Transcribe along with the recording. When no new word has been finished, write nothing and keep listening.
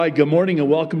Hi, good morning and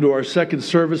welcome to our second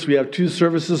service. We have two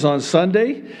services on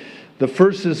Sunday. The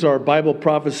first is our Bible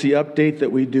prophecy update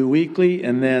that we do weekly,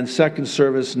 and then second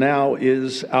service now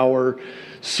is our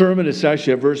sermon. It's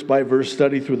actually a verse-by-verse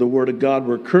study through the Word of God.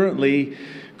 We're currently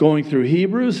going through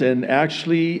Hebrews and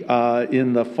actually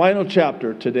in the final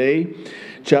chapter today,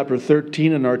 chapter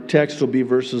 13, and our text will be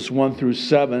verses 1 through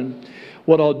 7.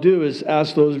 What I'll do is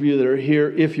ask those of you that are here,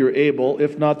 if you're able.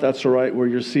 If not, that's all right. Where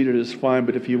you're seated is fine.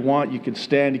 But if you want, you can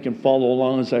stand. You can follow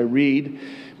along as I read,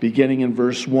 beginning in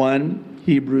verse 1,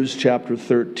 Hebrews chapter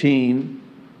 13.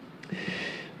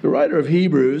 The writer of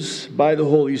Hebrews, by the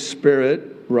Holy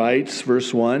Spirit, writes,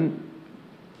 verse 1,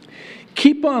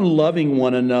 "Keep on loving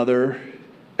one another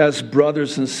as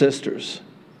brothers and sisters.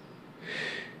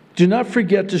 Do not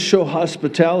forget to show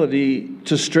hospitality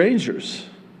to strangers.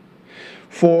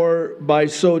 For by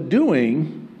so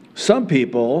doing, some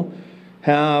people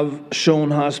have shown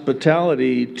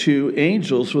hospitality to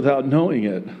angels without knowing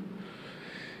it.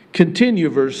 Continue,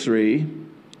 verse 3,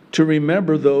 to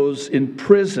remember those in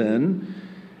prison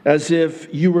as if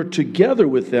you were together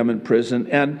with them in prison,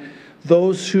 and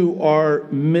those who are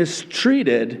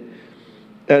mistreated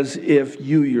as if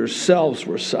you yourselves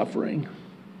were suffering.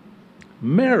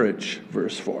 Marriage,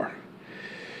 verse 4,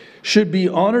 should be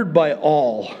honored by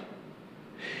all,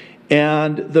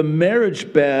 and the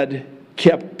marriage bed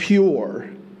kept pure.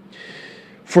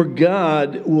 For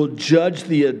God will judge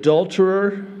the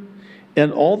adulterer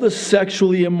and all the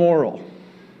sexually immoral.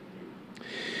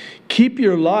 Keep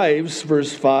your lives,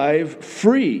 verse 5,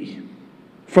 free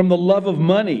from the love of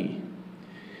money,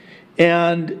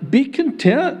 and be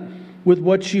content with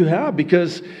what you have,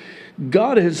 because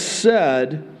God has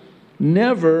said,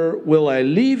 never will I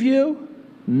leave you,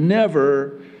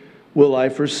 never will I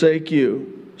forsake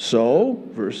you. So,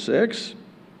 verse 6,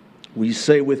 we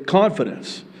say with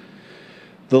confidence,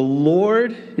 the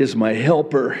Lord is my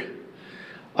helper.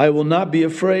 I will not be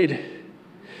afraid.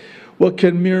 What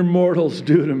can mere mortals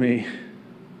do to me?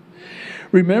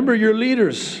 Remember your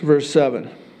leaders, verse 7,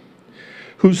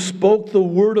 who spoke the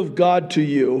word of God to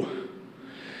you.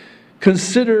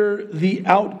 Consider the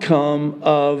outcome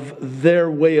of their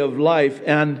way of life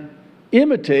and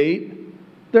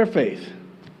imitate their faith."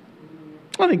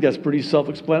 I think that's pretty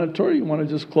self-explanatory. You want to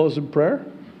just close in prayer?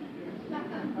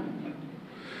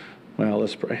 Well,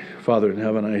 let's pray. Father in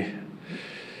heaven, I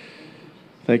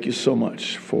thank you so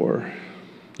much for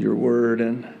your word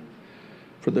and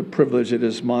for the privilege it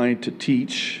is mine to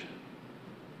teach.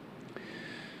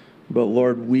 But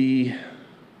Lord, we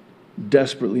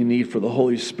desperately need for the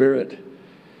Holy Spirit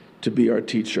to be our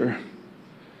teacher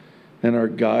and our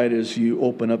guide as you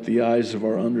open up the eyes of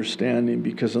our understanding,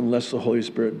 because unless the Holy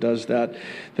Spirit does that,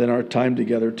 then our time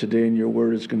together today in your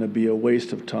word is going to be a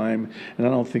waste of time, and I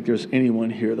don't think there's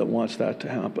anyone here that wants that to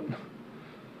happen.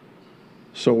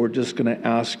 So we're just going to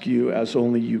ask you, as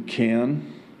only you can,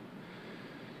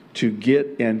 to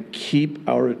get and keep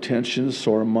our attention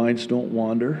so our minds don't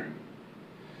wander.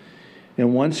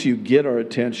 And once you get our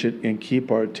attention and keep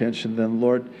our attention, then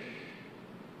Lord,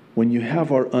 when you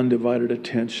have our undivided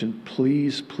attention,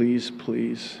 please, please,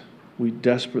 please, we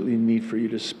desperately need for you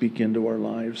to speak into our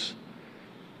lives.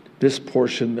 This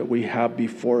portion that we have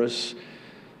before us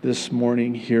this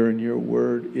morning here in your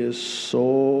word is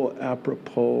so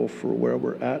apropos for where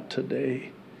we're at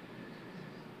today.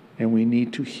 And we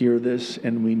need to hear this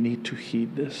and we need to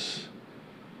heed this.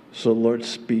 So Lord,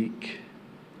 speak.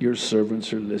 Your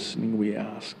servants are listening, we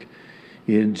ask.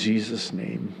 In Jesus'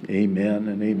 name, amen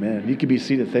and amen. You can be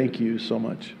seated. Thank you so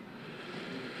much.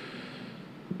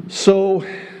 So,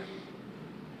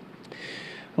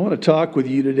 I want to talk with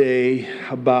you today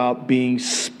about being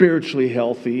spiritually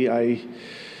healthy. I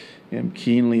am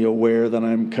keenly aware that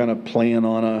I'm kind of playing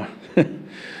on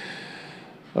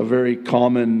a very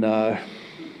common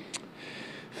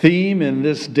theme in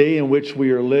this day in which we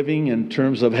are living in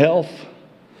terms of health.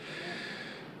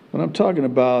 But I'm talking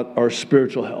about our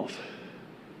spiritual health.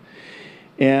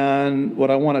 And what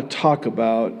I want to talk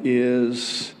about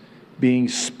is being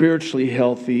spiritually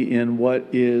healthy in what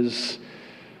is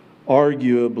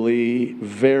arguably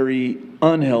very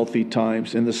unhealthy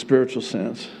times in the spiritual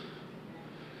sense,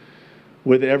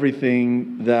 with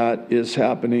everything that is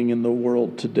happening in the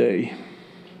world today.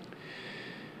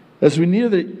 As we near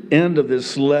the end of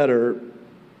this letter,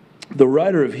 the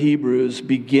writer of Hebrews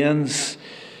begins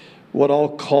what I'll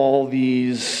call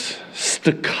these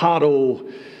staccato-like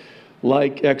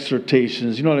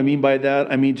exhortations. You know what I mean by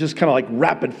that? I mean just kind of like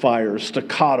rapid fire,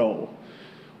 staccato.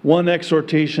 One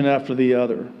exhortation after the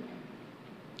other.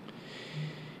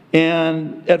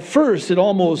 And at first, it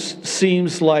almost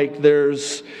seems like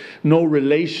there's no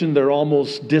relation. They're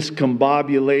almost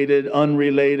discombobulated,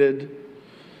 unrelated.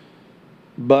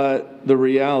 But the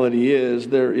reality is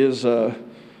there is a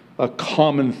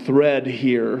common thread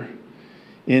here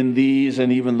in these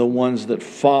and even the ones that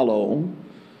follow.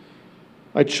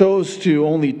 I chose to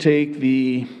only take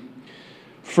the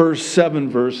first 7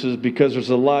 verses because there's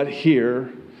a lot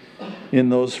here in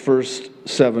those first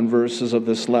 7 verses of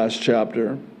this last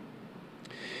chapter.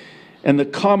 And the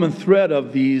common thread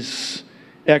of these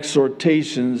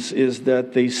exhortations is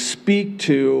that they speak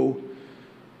to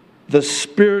the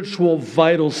spiritual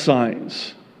vital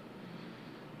signs.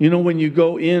 You know, when you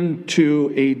go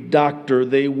into a doctor,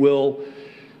 they will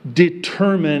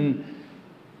determine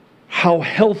how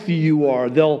healthy you are.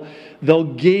 They'll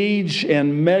gauge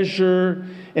and measure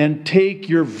and take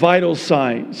your vital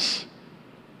signs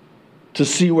to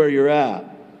see where you're at.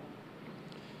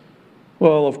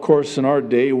 Well, of course, in our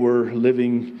day, we're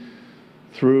living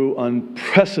through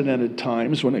unprecedented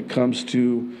times when it comes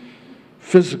to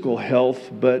physical health,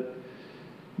 but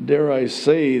dare I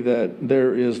say that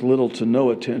there is little to no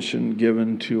attention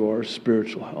given to our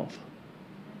spiritual health.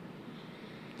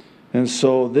 And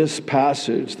so this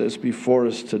passage that's before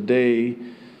us today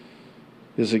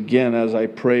is, again, as I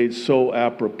prayed, so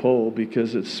apropos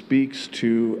because it speaks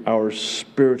to our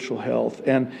spiritual health.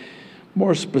 And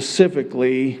more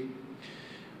specifically,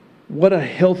 what a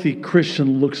healthy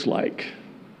Christian looks like.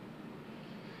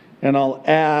 And I'll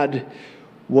add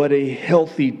what a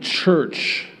healthy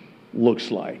church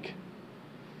looks like.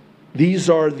 These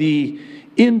are the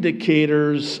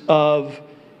indicators of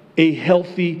a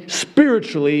healthy,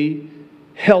 spiritually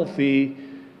healthy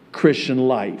Christian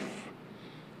life.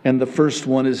 And the first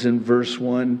one is in verse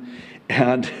 1.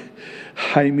 And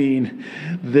I mean,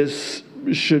 this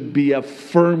should be a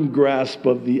firm grasp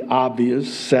of the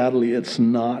obvious. Sadly, it's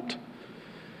not.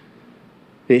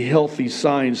 A healthy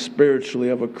sign spiritually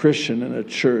of a Christian in a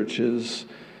church is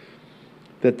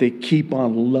that they keep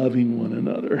on loving one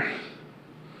another.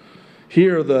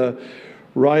 Here the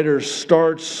writer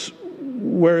starts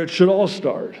where it should all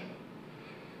start,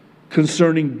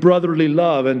 concerning brotherly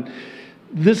love. And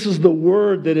this is the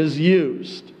word that is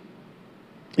used.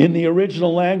 In the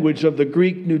original language of the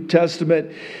Greek New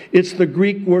Testament, it's the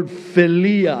Greek word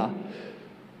philia,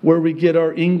 where we get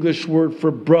our English word for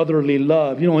brotherly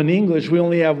love. You know, in English, we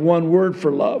only have one word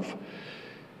for love.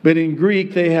 But in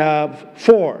Greek, they have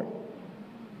 4.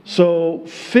 So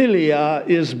philia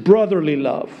is brotherly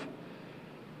love.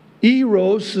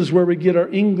 Eros is where we get our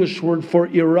English word for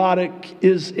erotic,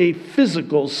 is a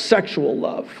physical, sexual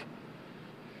love.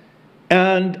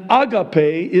 And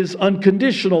agape is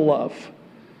unconditional love.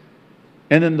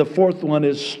 And then the 4th one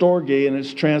is storge, and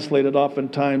it's translated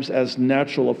oftentimes as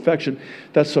natural affection.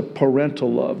 That's a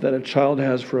parental love that a child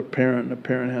has for a parent and a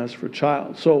parent has for a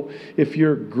child. So if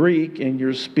you're Greek and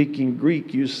you're speaking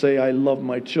Greek, you say, I love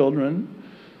my children.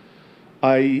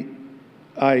 I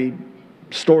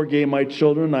storge my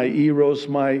children. I eros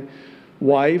my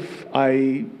wife.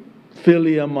 I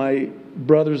philia my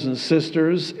brothers and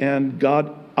sisters. And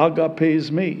God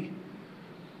agapes me.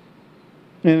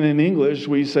 And in English,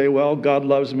 we say, well, God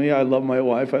loves me, I love my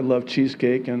wife, I love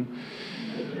cheesecake and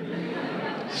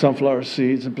sunflower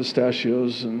seeds and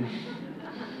pistachios, and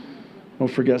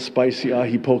don't forget spicy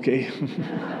ahi poke. I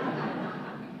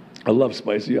love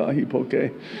spicy ahi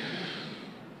poke.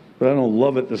 But I don't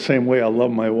love it the same way I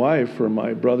love my wife or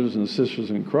my brothers and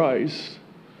sisters in Christ.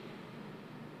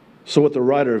 So what the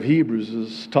writer of Hebrews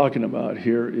is talking about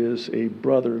here is a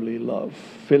brotherly love.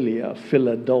 Philia,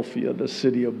 Philadelphia, the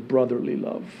city of brotherly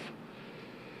love.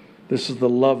 This is the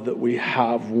love that we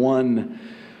have one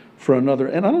for another.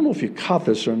 And I don't know if you caught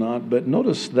this or not, but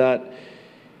notice that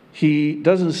he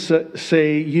doesn't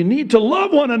say you need to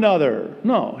love one another.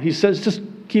 No, he says just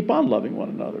keep on loving one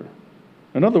another.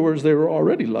 In other words, they were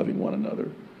already loving one another.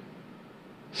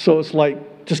 So it's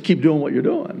like, just keep doing what you're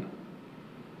doing.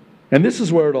 And this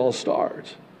is where it all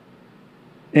starts.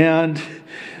 And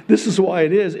this is why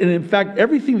it is. And in fact,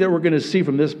 everything that we're going to see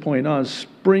from this point on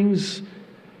springs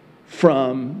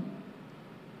from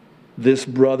this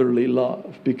brotherly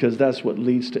love, because that's what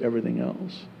leads to everything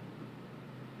else.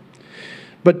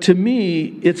 But to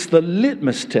me, it's the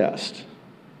litmus test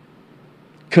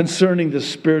concerning the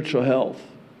spiritual health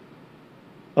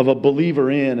of a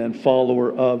believer in and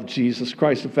follower of Jesus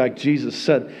Christ. In fact, Jesus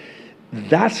said,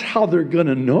 that's how they're going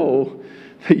to know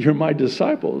that you're my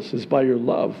disciples, is by your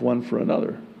love one for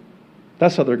another.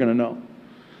 That's how they're going to know.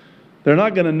 They're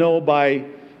not going to know by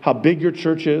how big your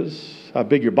church is, how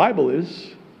big your Bible is,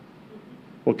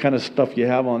 what kind of stuff you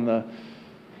have on the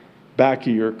back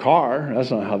of your car.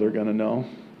 That's not how they're going to know.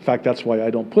 In fact, that's why I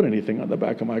don't put anything on the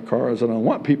back of my car, as I don't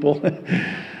want people.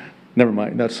 Never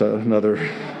mind, that's another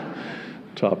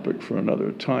topic for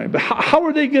another time. But how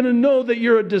are they going to know that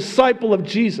you're a disciple of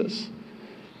Jesus?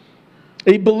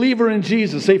 A believer in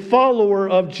Jesus, a follower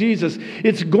of Jesus.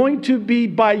 It's going to be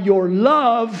by your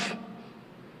love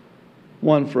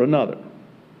one for another.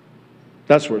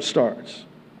 That's where it starts.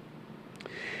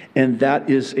 And that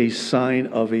is a sign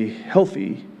of a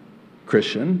healthy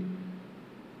Christian,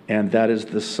 and that is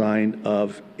the sign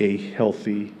of a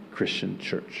healthy Christian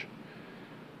church.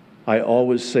 I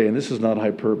always say, and this is not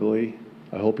hyperbole,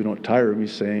 I hope you don't tire of me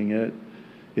saying it.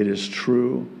 It is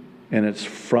true, and it's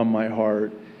from my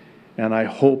heart. And I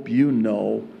hope you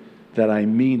know that I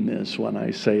mean this when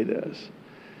I say this.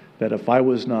 That if I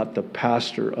was not the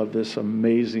pastor of this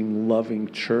amazing,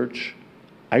 loving church,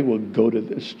 I would go to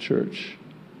this church.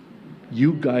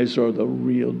 You guys are the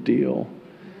real deal.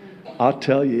 I'll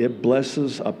tell you, it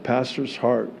blesses a pastor's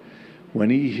heart when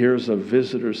he hears a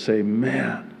visitor say,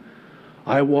 man,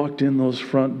 I walked in those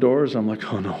front doors. I'm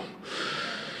like, oh no,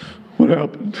 what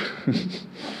happened?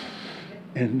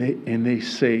 And they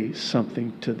say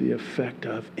something to the effect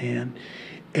of, and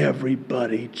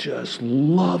everybody just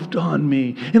loved on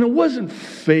me. And it wasn't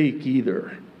fake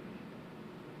either.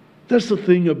 That's the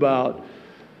thing about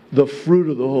the fruit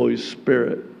of the Holy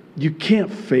Spirit. You can't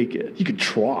fake it. You can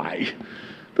try,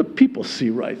 but people see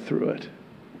right through it.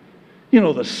 You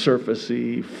know, the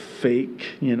surfacey, fake,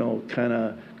 kind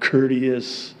of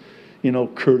courteous,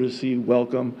 courtesy,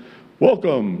 welcome.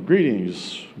 Welcome,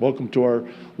 greetings, welcome to our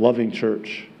loving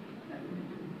church.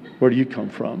 Where do you come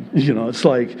from? It's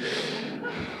like,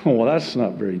 oh, well, that's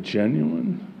not very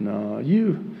genuine. No,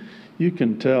 you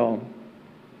can tell.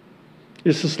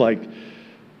 It's just like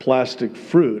plastic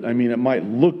fruit. I mean, it might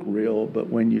look real, but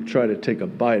when you try to take a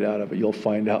bite out of it, you'll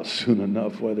find out soon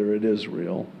enough whether it is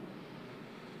real.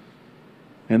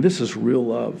 And this is real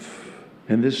love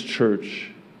in this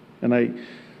church. And I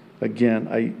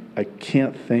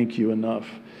can't thank you enough.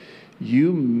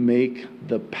 You make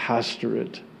the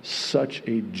pastorate such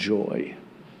a joy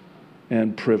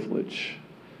and privilege.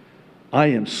 I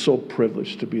am so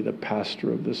privileged to be the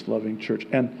pastor of this loving church.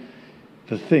 And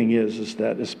the thing is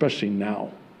that, especially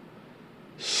now,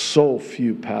 so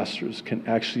few pastors can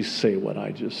actually say what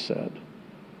I just said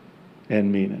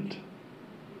and mean it,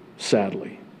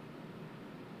 sadly.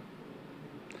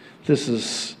 This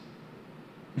is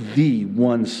the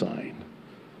one sign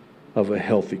of a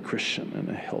healthy Christian and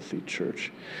a healthy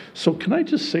church. So can I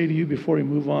just say to you before we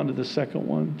move on to the second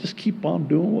one, just keep on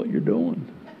doing what you're doing.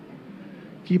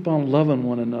 Keep on loving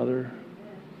one another.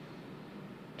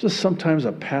 Just sometimes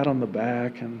a pat on the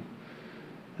back and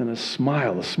a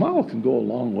smile. A smile can go a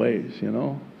long ways,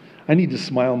 I need to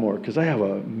smile more because I have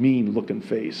a mean-looking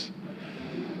face,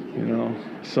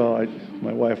 So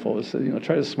my wife always said,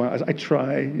 try to smile. I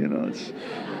try,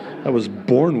 I was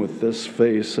born with this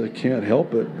face. I can't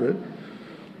help it, but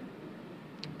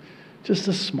just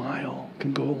a smile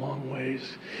can go a long ways.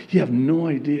 You have no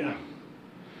idea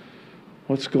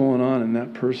what's going on in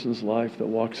that person's life that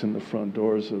walks in the front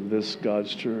doors of this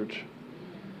God's church.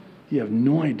 You have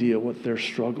no idea what their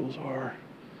struggles are,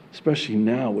 especially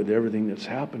now with everything that's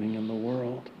happening in the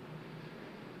world.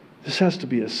 This has to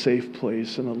be a safe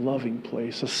place and a loving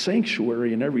place, a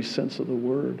sanctuary in every sense of the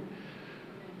word,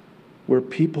 where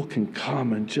people can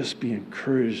come and just be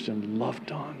encouraged and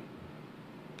loved on,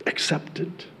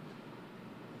 accepted.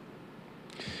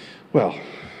 Well,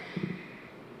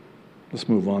 let's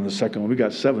move on to the second one. We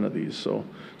got 7 of these, so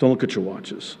don't look at your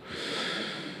watches.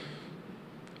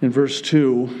 In verse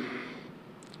 2,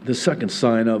 the second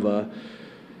sign of a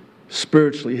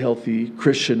spiritually healthy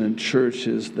Christian and church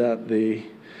is that they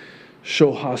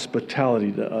show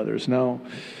hospitality to others. Now,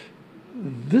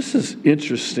 this is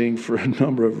interesting for a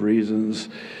number of reasons,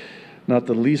 not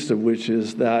the least of which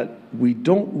is that we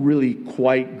don't really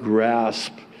quite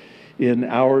grasp in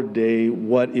our day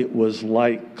what it was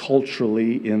like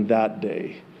culturally in that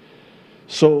day.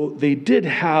 So they did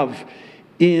have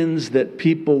inns that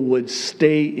people would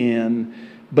stay in,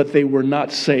 but they were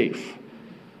not safe.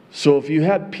 So if you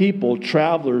had people,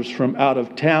 travelers from out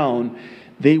of town,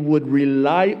 they would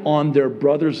rely on their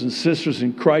brothers and sisters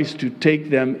in Christ to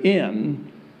take them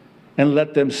in and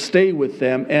let them stay with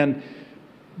them and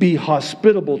be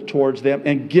hospitable towards them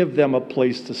and give them a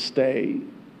place to stay.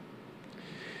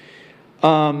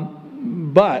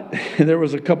 But there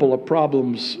was a couple of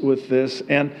problems with this,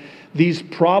 and these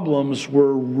problems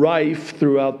were rife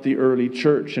throughout the early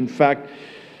church. In fact,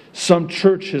 some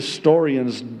church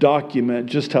historians document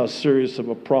just how serious of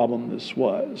a problem this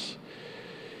was.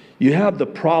 You have the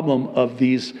problem of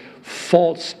these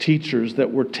false teachers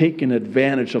that were taking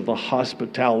advantage of the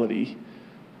hospitality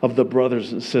of the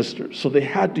brothers and sisters. So they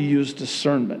had to use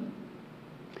discernment.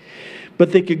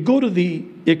 But they could go to the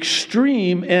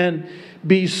extreme and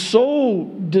be so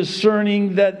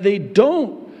discerning that they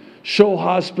don't show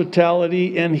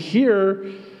hospitality, and here,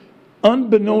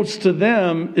 unbeknownst to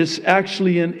them, is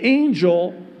actually an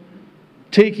angel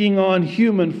taking on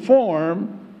human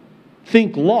form.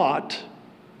 Think Lot,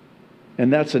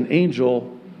 and that's an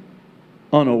angel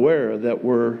unaware that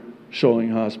we're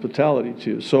showing hospitality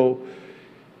to. So,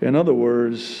 in other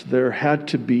words, there had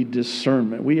to be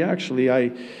discernment.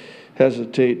 I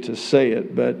hesitate to say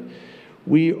it, but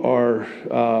we are,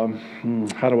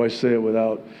 how do I say it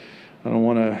without, I don't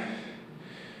want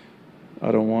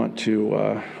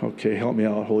to, okay, help me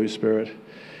out, Holy Spirit.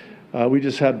 We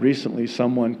just had recently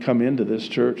someone come into this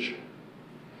church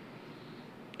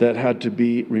that had to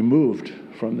be removed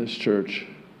from this church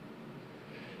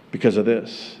because of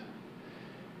this.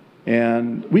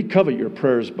 And we covet your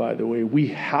prayers, by the way. We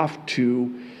have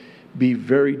to be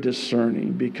very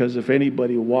discerning, because if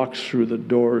anybody walks through the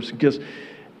doors, because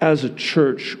as a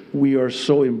church, we are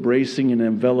so embracing and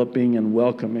enveloping and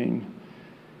welcoming.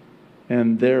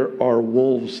 And there are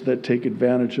wolves that take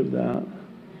advantage of that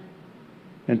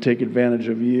and take advantage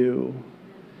of you.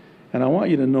 And I want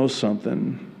you to know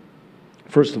something,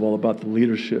 first of all, about the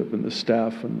leadership and the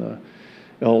staff and the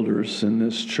elders in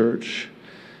this church.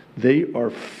 They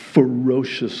are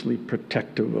ferociously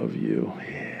protective of you.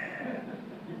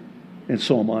 And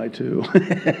so am I too.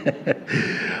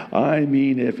 I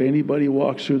mean, if anybody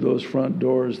walks through those front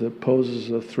doors that poses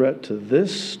a threat to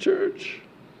this church,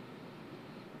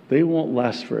 they won't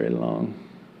last very long.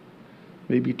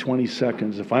 Maybe 20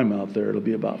 seconds. If I'm out there, it'll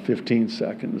be about 15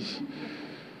 seconds.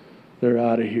 They're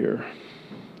out of here.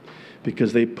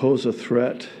 Because they pose a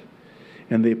threat,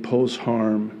 and they pose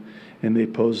harm, and they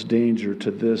pose danger to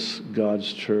this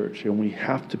God's church. And we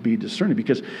have to be discerning,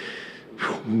 because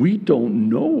we don't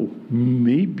know.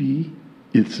 Maybe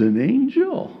it's an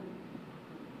angel.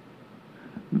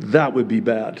 That would be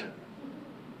bad.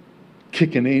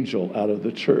 Kick an angel out of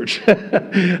the church.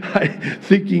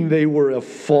 Thinking they were a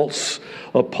false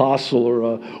apostle or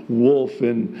a wolf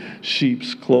in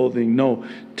sheep's clothing. No,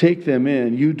 take them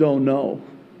in. You don't know.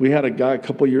 We had a guy a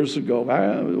couple years ago,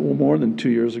 more than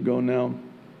 2 years ago now.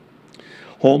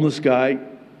 Homeless guy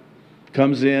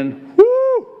comes in.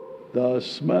 Whoo! The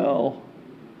smell.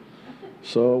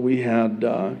 So we had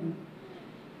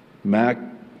Mac,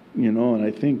 and I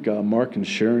think Mark and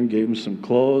Sharon gave him some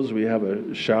clothes. We have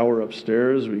a shower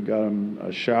upstairs. We got him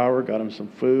a shower, got him some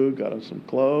food, got him some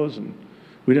clothes, and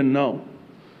we didn't know.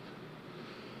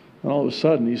 And all of a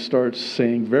sudden, he starts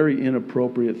saying very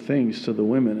inappropriate things to the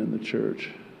women in the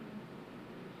church.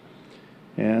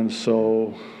 And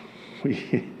so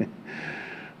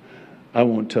I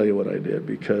won't tell you what I did,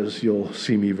 because you'll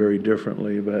see me very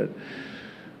differently, but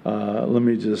let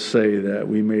me just say that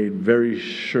we made very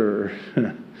sure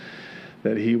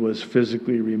that he was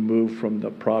physically removed from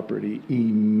the property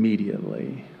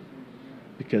immediately,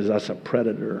 because that's a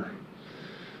predator.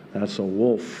 That's a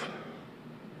wolf.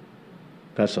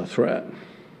 That's a threat.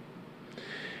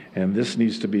 And this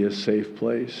needs to be a safe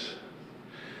place.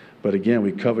 But again,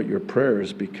 we covet your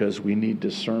prayers because we need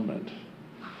discernment.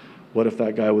 What if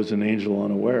that guy was an angel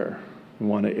unaware? We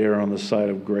want to err on the side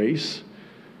of grace,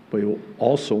 but you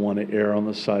also want to err on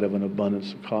the side of an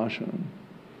abundance of caution.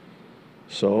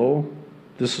 So,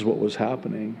 this is what was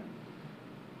happening.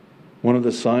 One of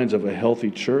the signs of a healthy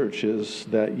church is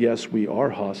that, yes, we are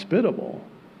hospitable,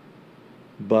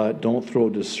 but don't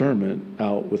throw discernment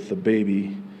out with the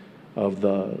baby of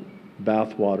the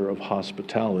bathwater of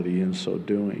hospitality in so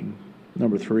doing.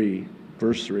 Number 3,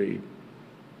 verse 3.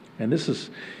 And this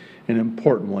is an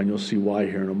important one. You'll see why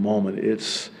here in a moment.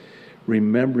 It's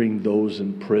remembering those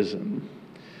in prison.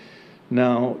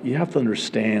 Now, you have to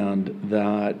understand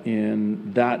that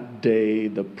in that day,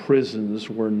 the prisons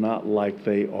were not like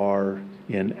they are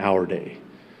in our day.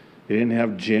 They didn't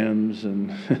have gyms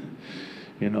and,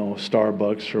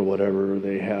 Starbucks or whatever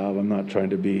they have. I'm not trying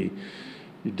to be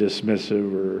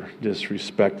dismissive or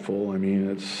disrespectful. I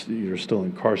mean, you're still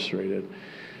incarcerated.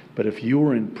 But if you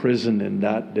were in prison in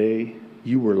that day,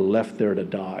 you were left there to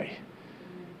die.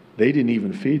 They didn't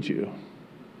even feed you.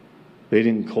 They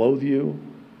didn't clothe you.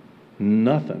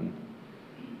 Nothing.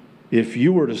 If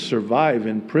you were to survive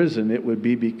in prison, it would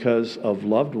be because of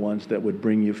loved ones that would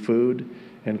bring you food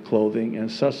and clothing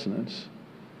and sustenance.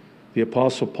 The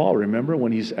Apostle Paul, remember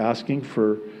when he's asking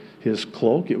for his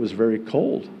cloak, it was very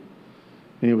cold.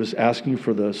 And he was asking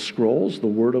for the scrolls, the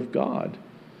Word of God.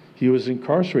 He was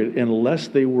incarcerated. Unless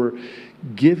they were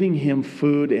giving him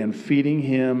food and feeding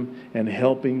him and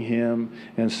helping him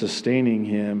and sustaining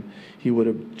him, he would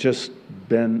have just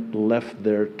been left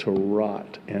there to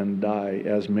rot and die,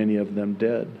 as many of them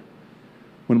did.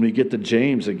 When we get to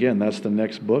James, again, that's the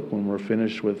next book when we're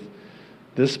finished with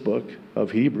this book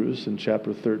of Hebrews in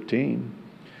chapter 13.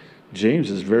 James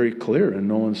is very clear in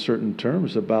no uncertain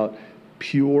terms about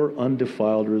pure,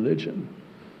 undefiled religion.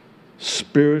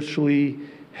 Spiritually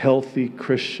healthy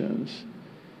Christians.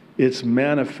 It's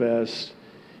manifest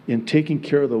in taking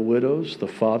care of the widows, the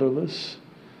fatherless,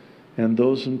 and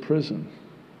those in prison.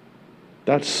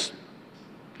 That's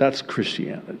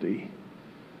Christianity.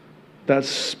 That's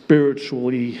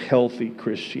spiritually healthy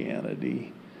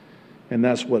Christianity. And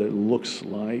that's what it looks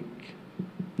like.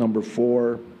 Number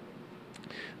 4.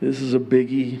 This is a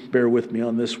biggie. Bear with me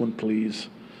on this one, please.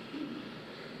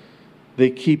 They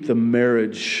keep the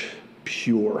marriage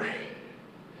pure.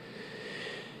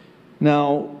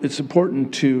 Now, it's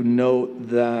important to note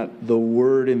that the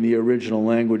word in the original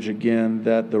language, again,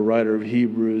 that the writer of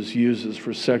Hebrews uses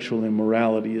for sexual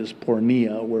immorality is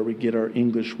porneia, where we get our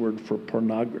English word for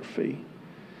pornography.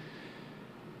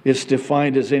 It's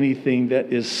defined as anything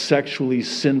that is sexually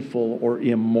sinful or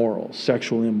immoral,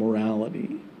 sexual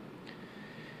immorality.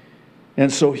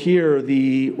 And so here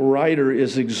the writer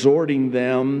is exhorting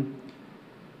them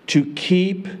to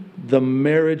keep the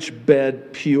marriage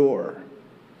bed pure.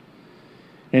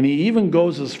 And he even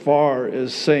goes as far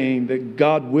as saying that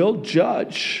God will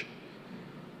judge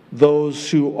those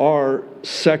who are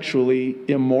sexually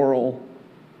immoral.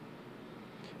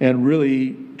 And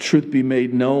really, truth be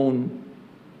made known,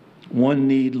 one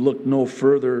need look no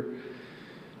further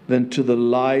than to the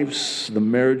lives, the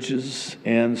marriages,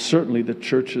 and certainly the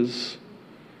churches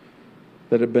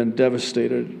that have been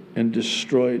devastated and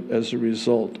destroyed as a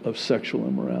result of sexual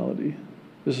immorality.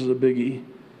 This is a biggie.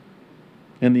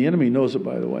 And the enemy knows it,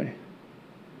 by the way.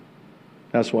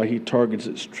 That's why he targets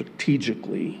it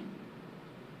strategically.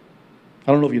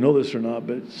 I don't know if you know this or not,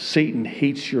 but Satan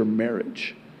hates your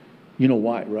marriage. You know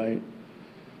why, right?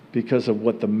 Because of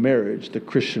what the marriage, the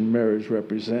Christian marriage,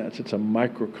 represents. It's a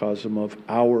microcosm of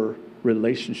our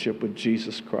relationship with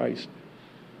Jesus Christ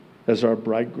as our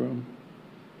bridegroom.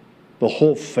 The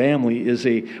whole family is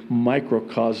a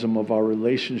microcosm of our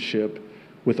relationship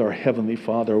with our Heavenly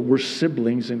Father. We're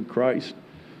siblings in Christ.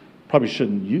 Probably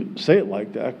shouldn't say it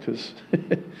like that, because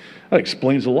that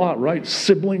explains a lot, right?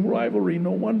 Sibling rivalry,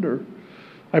 no wonder.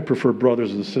 I prefer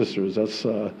brothers and sisters. That's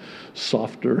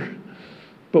softer.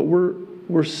 But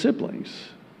we're siblings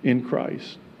in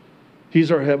Christ.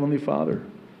 He's our Heavenly Father.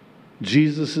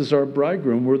 Jesus is our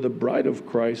bridegroom. We're the bride of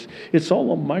Christ. It's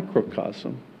all a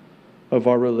microcosm of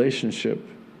our relationship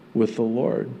with the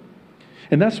Lord.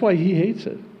 And that's why he hates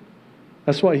it.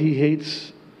 That's why he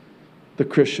hates the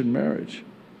Christian marriage.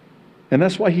 And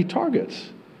that's why he targets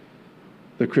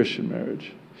the Christian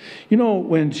marriage. You know,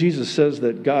 when Jesus says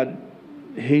that God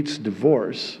hates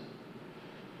divorce,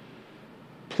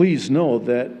 please know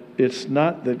that it's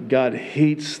not that God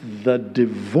hates the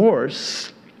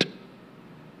divorced.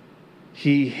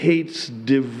 He hates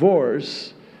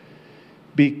divorce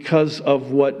because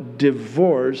of what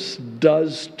divorce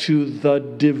does to the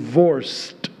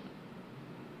divorced.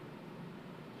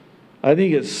 I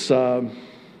think it's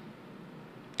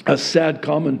a sad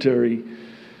commentary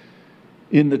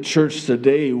in the church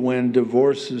today when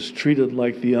divorce is treated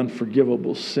like the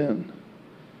unforgivable sin.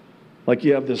 Like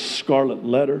you have this scarlet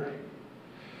letter.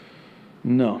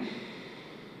 No.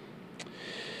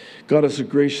 God is a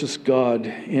gracious God,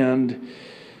 and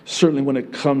certainly when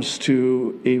it comes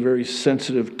to a very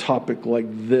sensitive topic like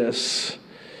this,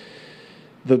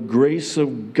 the grace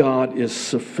of God is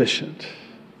sufficient.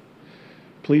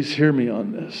 Please hear me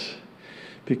on this,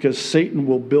 because Satan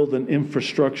will build an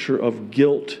infrastructure of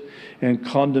guilt and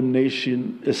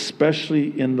condemnation,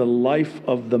 especially in the life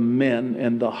of the men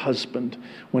and the husband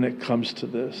when it comes to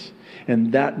this.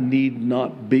 And that need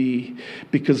not be,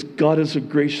 because God is a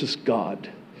gracious God.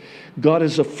 God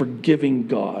is a forgiving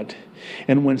God.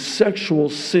 And when sexual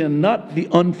sin, not the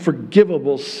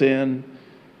unforgivable sin,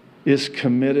 is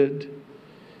committed,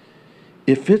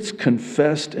 if it's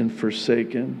confessed and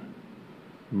forsaken,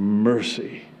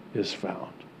 mercy is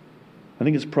found. I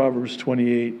think it's Proverbs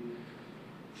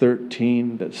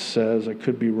 28:13 that says, I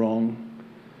could be wrong,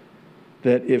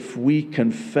 that if we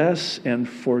confess and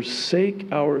forsake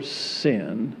our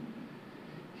sin,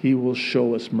 he will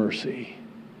show us mercy.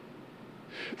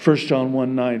 1 John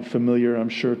 1:9, familiar, I'm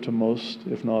sure, to most,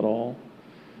 if not all.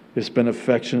 It's been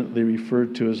affectionately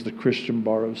referred to as the Christian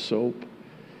bar of soap.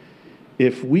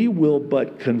 If we will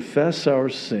but confess our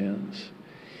sins,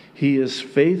 he is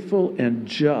faithful and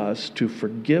just to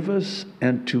forgive us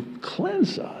and to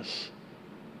cleanse us,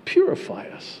 purify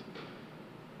us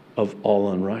of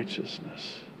all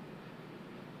unrighteousness.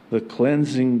 The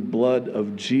cleansing blood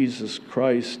of Jesus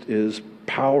Christ is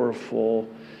powerful,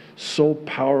 So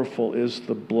powerful is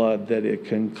the blood that it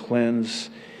can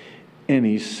cleanse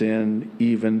any sin,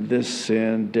 even this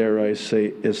sin, dare I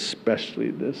say, especially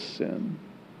this sin.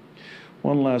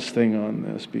 One last thing on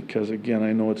this, because again,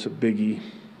 I know it's a biggie.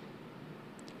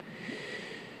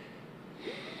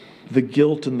 The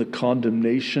guilt and the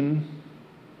condemnation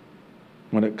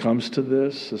when it comes to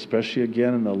this, especially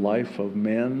again in the life of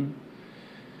men,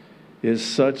 is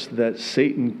such that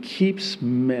Satan keeps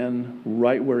men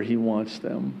right where he wants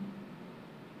them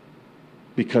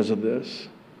because of this.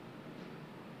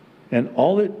 And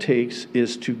all it takes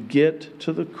is to get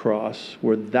to the cross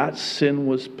where that sin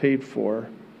was paid for.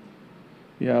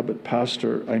 Yeah, but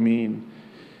Pastor, I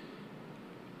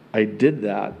did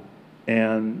that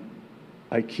and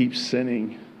I keep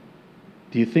sinning.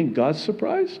 Do you think God's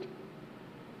surprised?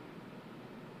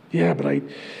 Yeah, but I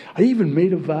even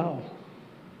made a vow.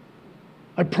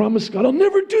 I promised God I'll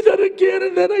never do that again,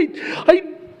 and then I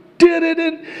did it,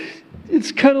 and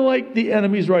it's kind of like the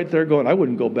enemy's right there going, I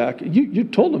wouldn't go back. You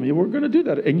told him you weren't going to do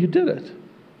that, and you did it.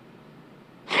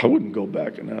 I wouldn't go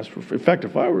back and ask for. In fact,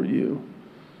 if I were you,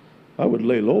 I would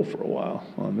lay low for a while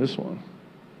on this one.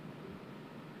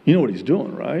 You know what he's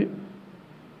doing, right?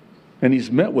 And he's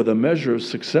met with a measure of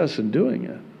success in doing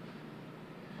it.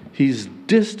 He's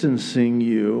distancing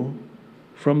you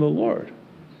from the Lord,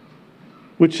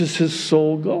 which is his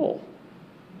sole goal.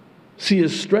 See,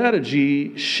 his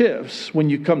strategy shifts when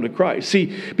you come to Christ.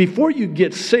 See, before you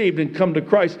get saved and come to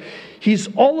Christ,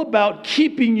 he's all about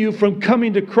keeping you from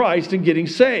coming to Christ and getting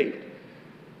saved.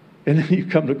 And then you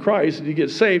come to Christ and you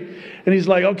get saved, and he's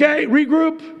like, okay,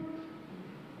 regroup.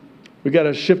 We got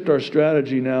to shift our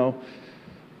strategy now.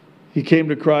 He came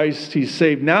to Christ, he's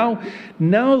saved. Now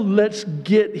let's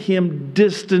get him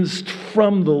distanced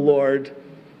from the Lord.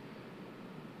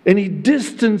 And he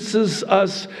distances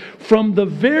us from the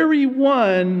very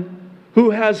one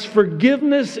who has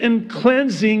forgiveness and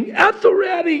cleansing at the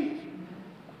ready.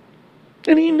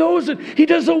 And he knows it. He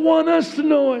doesn't want us to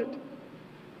know it.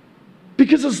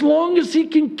 Because as long as he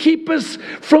can keep us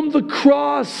from the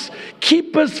cross,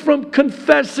 keep us from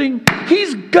confessing,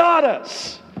 he's got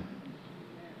us.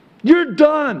 You're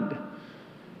done.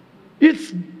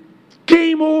 It's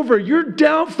game over. You're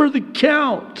down for the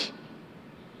count.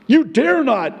 You dare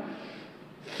not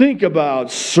think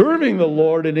about serving the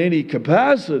Lord in any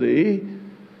capacity.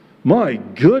 My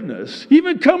goodness.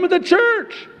 Even coming to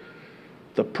church.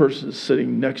 The person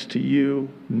sitting next to you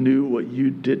knew what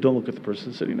you did. Don't look at the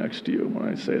person sitting next to you when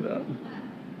I say that.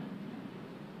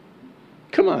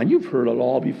 Come on, you've heard it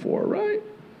all before, right?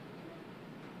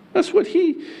 That's what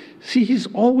he's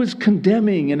always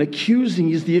condemning and accusing.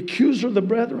 He's the accuser of the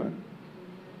brethren.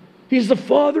 He's the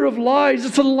father of lies.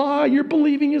 It's a lie. You're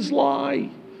believing his lie.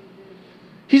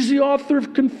 He's the author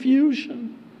of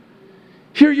confusion.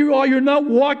 Here you are, you're not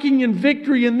walking in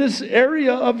victory in this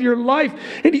area of your life,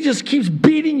 and he just keeps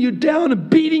beating you down and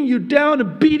beating you down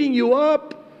and beating you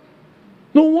up.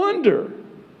 No wonder.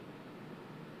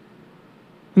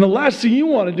 And the last thing you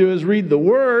want to do is read the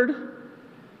Word.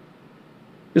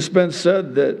 It's been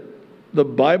said that the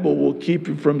Bible will keep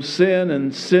you from sin,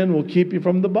 and sin will keep you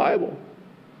from the Bible.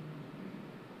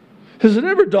 Has it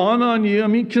ever dawned on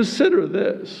you? Consider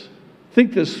this.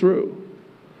 Think this through.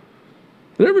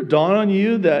 Did it ever dawn on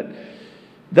you that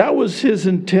that was his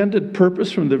intended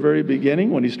purpose from the very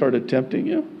beginning when he started tempting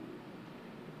you?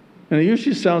 And it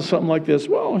usually sounds something like this.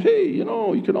 Well, hey,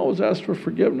 you can always ask for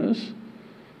forgiveness.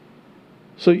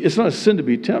 So it's not a sin to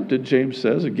be tempted, James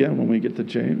says, again, when we get to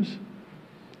James.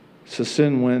 It's a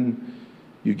sin when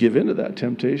you give into that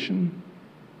temptation.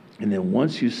 And then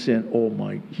once you sin,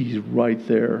 he's right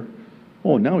there.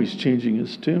 Oh, now he's changing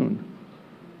his tune.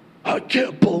 I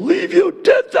can't believe you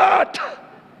did that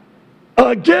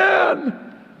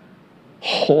again.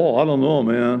 Oh, I don't know,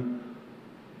 man.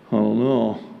 I don't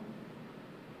know.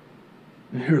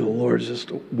 And here the Lord's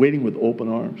just waiting with open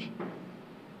arms.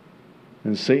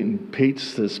 And Satan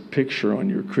paints this picture on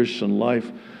your Christian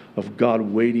life of God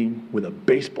waiting with a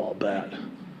baseball bat.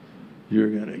 You're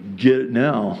going to get it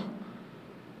now.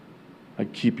 I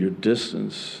keep your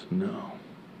distance. No.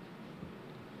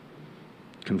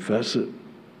 Confess it.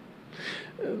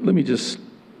 Let me just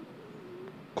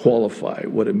qualify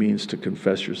what it means to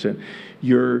confess your sin.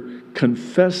 You're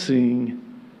confessing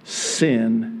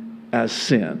sin as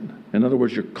sin. In other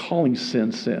words, you're calling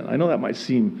sin sin. I know that might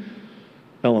seem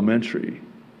elementary,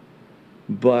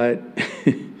 but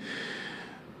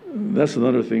that's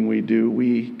another thing we do.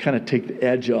 We kind of take the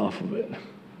edge off of it.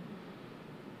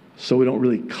 So we don't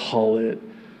really call it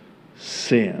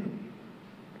sin.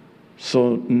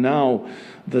 So now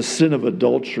the sin of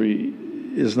adultery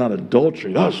is not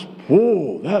adultery. That's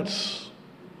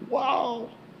wow.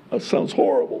 That sounds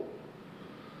horrible.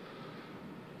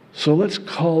 So let's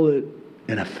call it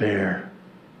an affair.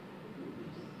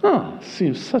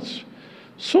 Seems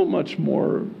so much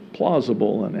more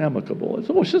plausible and amicable.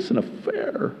 It's just an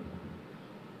affair.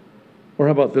 Or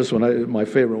how about this one? My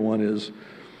favorite one is,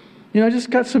 I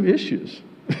just got some issues.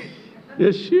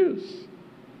 Issues.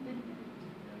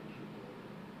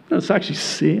 No, it's actually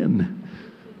sin.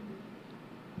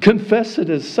 Confess it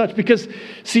as such. Because,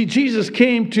 see, Jesus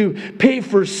came to pay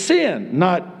for sin,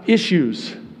 not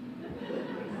issues.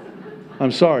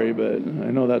 I'm sorry, but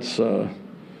I know that's,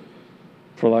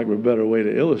 for lack of a better way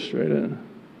to illustrate it.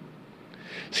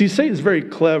 See, Satan's very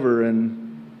clever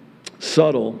and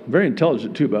subtle, very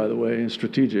intelligent too, by the way, and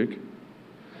strategic.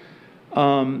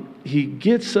 He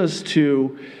gets us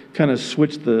to kind of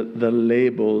switch the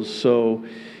labels. So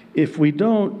if we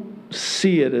don't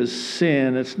see it as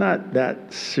sin, it's not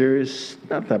that serious,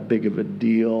 not that big of a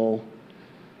deal,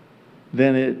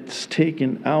 then it's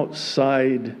taken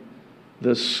outside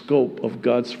the scope of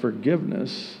God's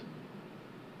forgiveness.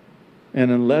 And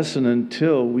unless and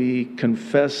until we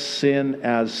confess sin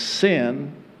as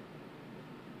sin,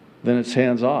 then it's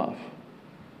hands off.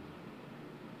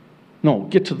 No,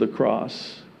 get to the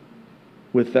cross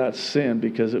with that sin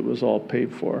because it was all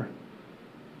paid for.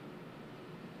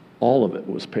 All of it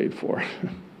was paid for.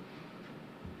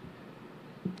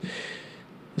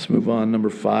 Let's move on. Number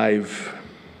 5.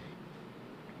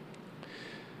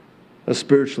 A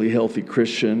spiritually healthy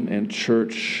Christian and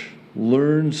church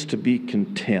learns to be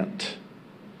content.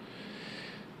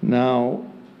 Now,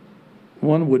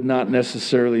 one would not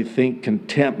necessarily think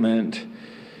contentment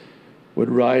would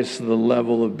rise to the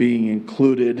level of being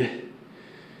included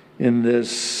in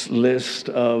this list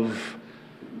of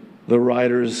the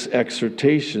writer's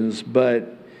exhortations,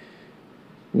 but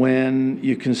when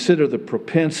you consider the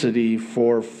propensity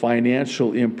for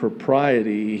financial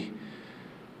impropriety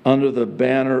under the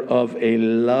banner of a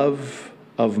love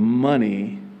of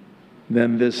money,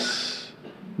 then this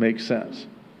makes sense.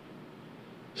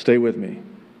 Stay with me.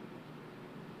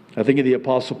 I think of the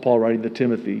Apostle Paul writing to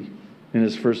Timothy in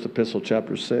his first epistle,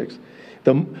 chapter 6.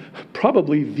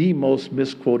 Probably the most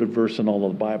misquoted verse in all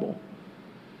of the Bible.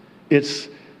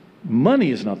 Money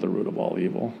is not the root of all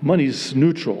evil. Money's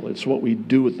neutral. It's what we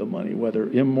do with the money, whether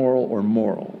immoral or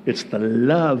moral. It's the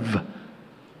love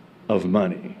of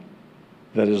money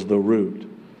that is the root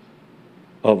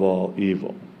of all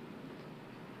evil.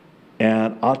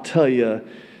 And I'll tell you,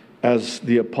 as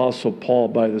the Apostle Paul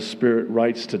by the Spirit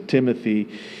writes to Timothy,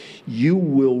 you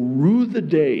will rue the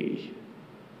day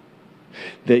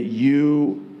that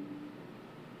you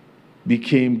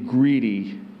became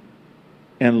greedy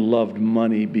and loved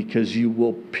money, because you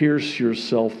will pierce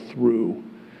yourself through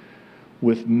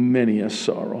with many a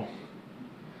sorrow.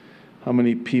 How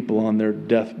many people on their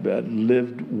deathbed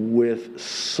lived with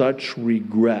such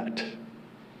regret,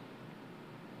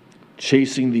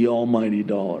 chasing the almighty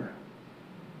dollar?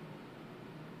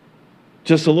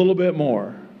 Just a little bit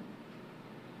more.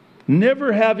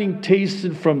 Never having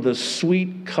tasted from the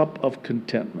sweet cup of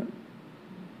contentment.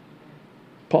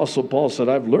 Apostle Paul said,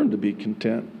 I've learned to be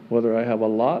content, whether I have a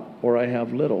lot or I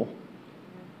have little.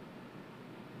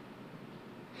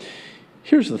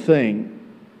 Here's the thing.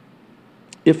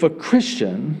 If a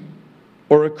Christian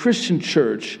or a Christian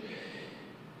church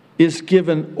is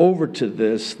given over to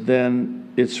this,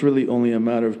 then it's really only a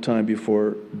matter of time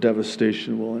before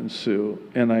devastation will ensue.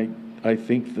 And I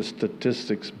think the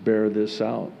statistics bear this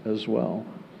out as well.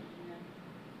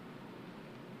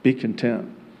 Be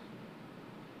content.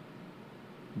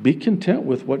 Be content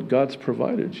with what God's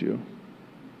provided you.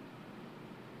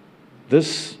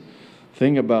 This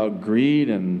thing about greed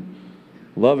and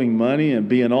loving money and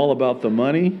being all about the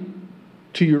money,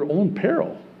 to your own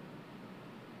peril,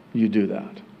 you do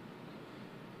that.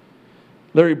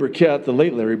 Larry Burkett, the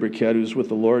late Larry Burkett, who's with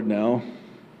the Lord now,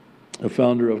 a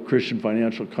founder of Christian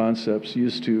Financial Concepts,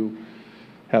 used to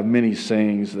have many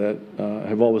sayings that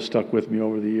have always stuck with me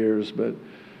over the years. But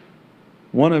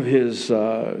one of his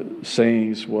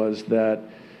sayings was that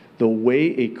the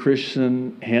way a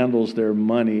Christian handles their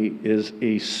money is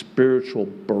a spiritual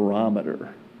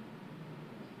barometer.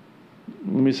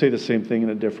 Let me say the same thing in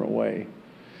a different way.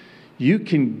 You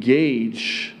can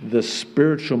gauge the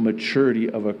spiritual maturity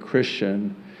of a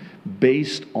Christian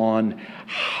based on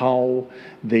how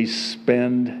they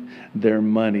spend their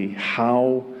money,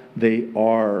 how they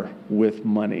are with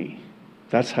money.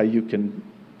 That's how you can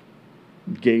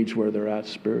gauge where they're at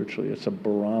spiritually. It's a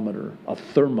barometer, a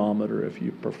thermometer if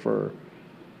you prefer.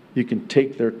 You can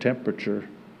take their temperature,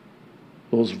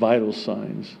 those vital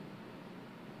signs,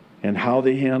 and how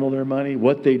they handle their money,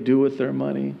 what they do with their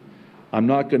money, I'm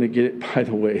not going to get it. By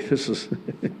the way, this is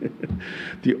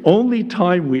the only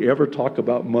time we ever talk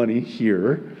about money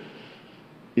here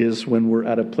is when we're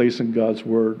at a place in God's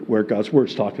Word where God's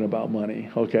Word's talking about money,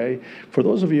 okay? For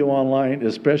those of you online,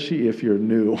 especially if you're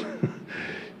new,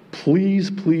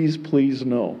 please, please, please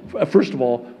know. First of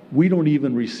all, we don't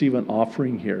even receive an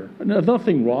offering here. There's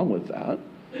nothing wrong with that.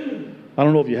 I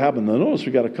don't know if you happen to notice,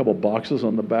 we got a couple boxes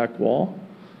on the back wall.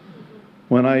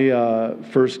 When I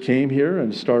first came here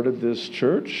and started this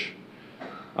church,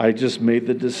 I just made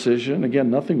the decision, again,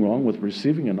 nothing wrong with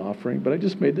receiving an offering, but I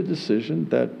just made the decision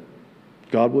that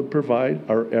God would provide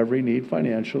our every need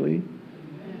financially.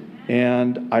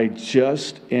 And I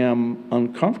just am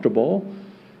uncomfortable.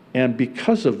 And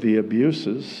because of the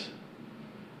abuses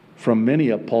from many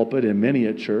a pulpit and many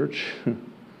a church,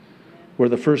 where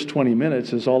the first 20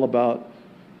 minutes is all about,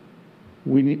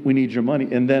 we need your money.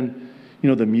 And then,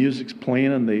 the music's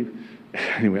playing and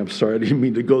anyway, I'm sorry, I didn't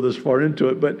mean to go this far into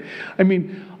it. But,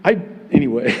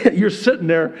 anyway, you're sitting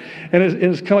there, and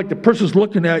it's kind of like the person's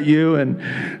looking at you, and,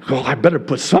 I better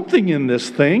put something in this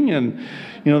thing. And,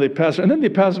 they pass it, and then they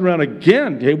pass it around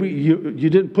again. Hey, you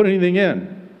didn't put anything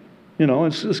in.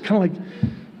 It's kind of like,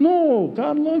 no,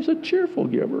 God loves a cheerful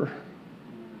giver.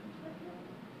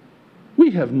 We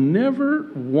have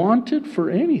never wanted for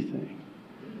anything.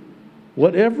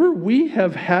 Whatever we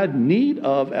have had need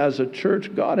of as a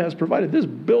church, God has provided. This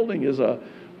building is a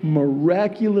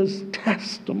miraculous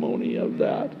testimony of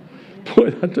that.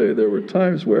 Boy, I'll tell you, there were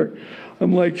times where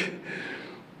I'm like,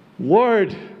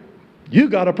 Lord, you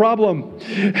got a problem.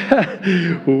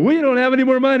 We don't have any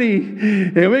more money,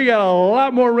 and we got a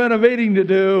lot more renovating to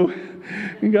do.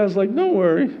 And God's like, don't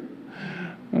worry.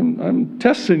 I'm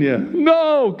testing you.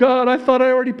 No, God, I thought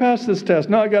I already passed this test.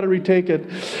 Now I got to retake it.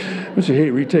 I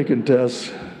hate retaking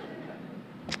tests.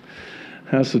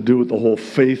 Has to do with the whole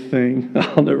faith thing.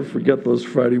 I'll never forget those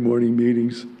Friday morning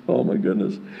meetings. Oh my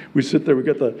goodness. We sit there, we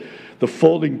got the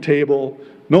folding table,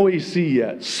 no AC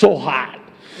yet, so hot.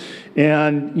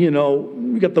 And,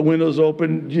 we got the windows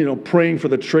open, praying for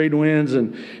the trade winds.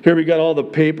 And here we got all the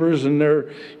papers, and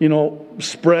they're,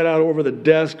 spread out over the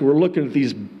desk. We're looking at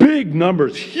these big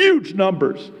numbers, huge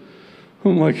numbers.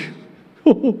 I'm like,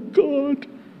 oh, God.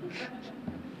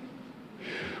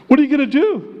 What are you going to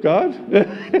do, God?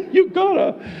 You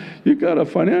got a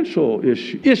financial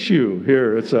issue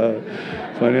here. It's a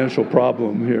financial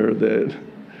problem here that...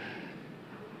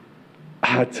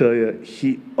 I tell you,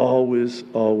 he always,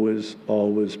 always,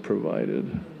 always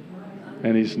provided.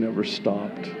 And he's never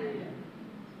stopped.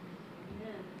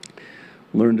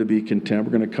 Learn to be content.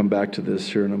 We're going to come back to this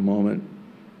here in a moment.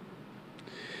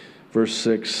 Verse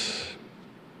 6.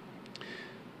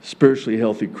 Spiritually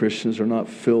healthy Christians are not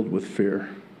filled with fear.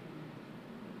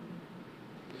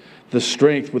 The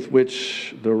strength with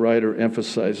which the writer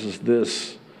emphasizes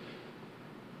this,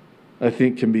 I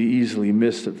think, can be easily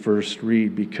missed at first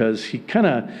read, because he kind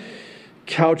of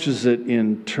couches it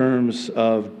in terms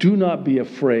of do not be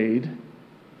afraid,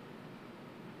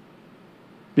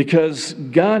 because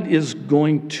God is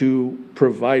going to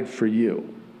provide for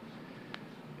you.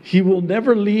 He will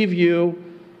never leave you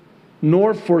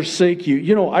nor forsake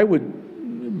you. I would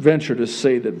venture to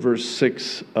say that verse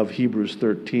 6 of Hebrews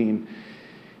 13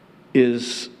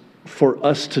 is for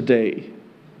us today.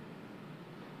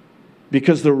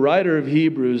 Because the writer of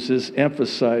Hebrews is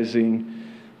emphasizing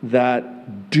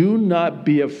that do not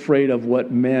be afraid of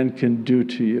what man can do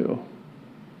to you.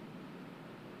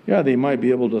 Yeah, they might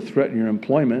be able to threaten your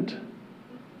employment.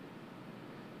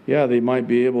 Yeah, they might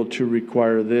be able to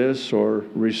require this or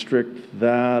restrict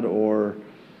that or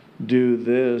do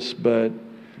this, but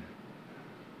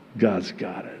God's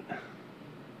got it.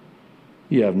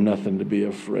 You have nothing to be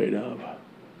afraid of.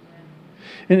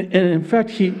 And in fact,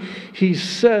 he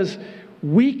says,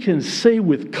 we can say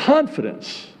with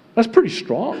confidence. That's pretty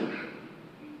strong.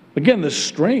 Again, the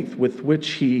strength with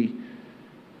which he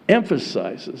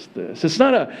emphasizes this. It's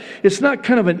not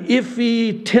kind of an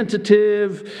iffy,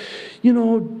 tentative,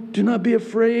 do not be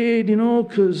afraid,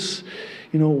 because,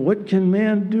 what can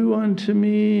man do unto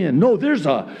me? And no, there's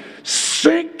a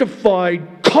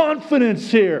sanctified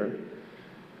confidence here.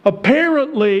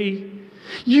 Apparently,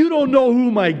 you don't know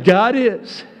who my God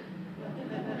is.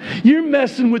 You're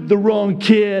messing with the wrong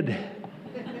kid.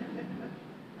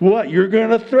 What, you're going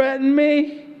to threaten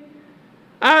me?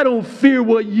 I don't fear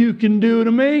what you can do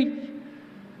to me.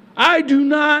 I do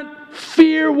not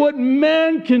fear what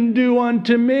man can do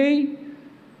unto me.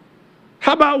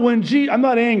 How about when I'm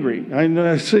not angry.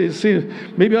 I see,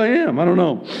 maybe I am. I don't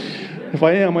know. If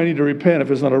I am, I need to repent if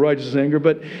it's not a righteous anger.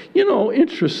 But,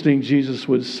 interesting, Jesus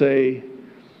would say,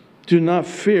 do not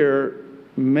fear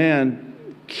man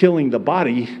killing the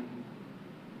body.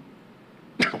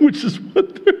 which is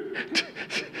what they're...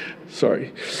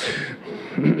 Sorry.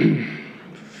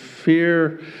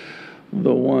 Fear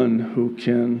the one who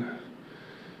can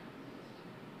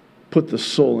put the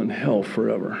soul in hell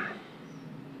forever.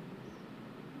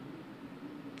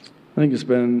 I think it's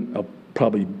been, I'll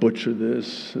probably butcher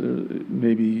this.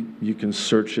 Maybe you can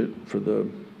search it for the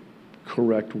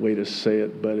correct way to say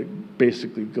it, but it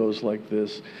basically goes like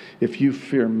this. If you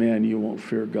fear man, you won't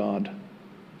fear God.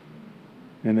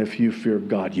 And if you fear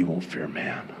God, you won't fear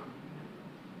man.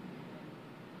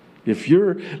 If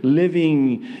you're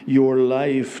living your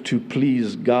life to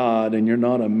please God and you're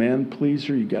not a man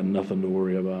pleaser, you got nothing to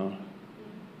worry about.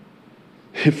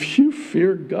 If you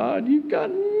fear God, you got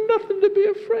nothing to be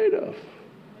afraid of.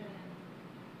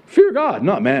 Fear God,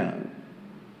 not man.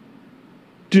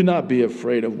 Do not be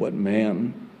afraid of what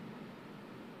man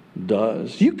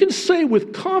does. You can say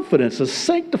with confidence, a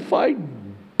sanctified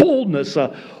boldness,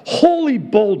 a holy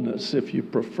boldness, if you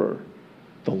prefer,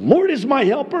 the Lord is my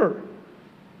helper.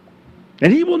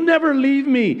 And He will never leave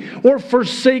me or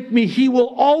forsake me. He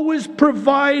will always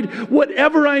provide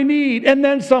whatever I need. And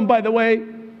then some, by the way.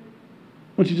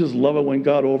 Don't you just love it when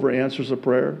God over answers a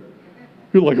prayer?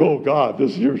 You're like, oh God,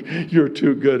 you're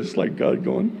too good. It's like God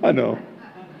going, I know.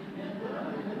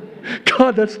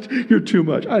 God, you're too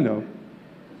much. I know.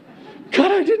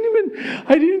 God, I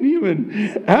didn't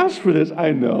even ask for this.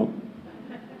 I know.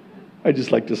 I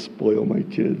just like to spoil my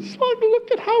kids. Oh,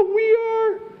 look at how we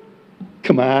are.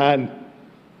 Come on.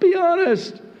 Be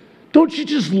honest. Don't you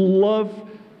just love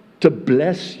to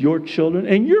bless your children?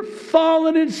 And you're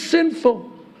fallen and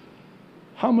sinful.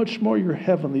 How much more your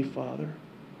heavenly Father?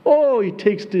 Oh, He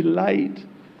takes delight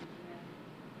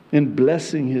in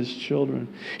blessing His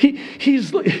children.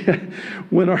 He's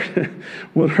when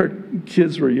our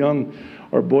kids were young,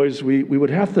 our boys, we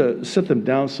would have to sit them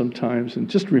down sometimes and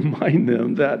just remind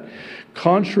them that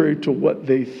contrary to what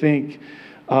they think,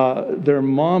 their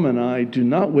mom and I do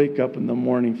not wake up in the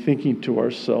morning thinking to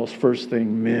ourselves, first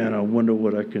thing, man, I wonder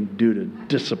what I can do to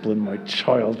discipline my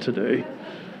child today.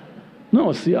 No,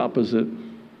 it's the opposite.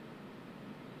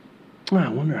 I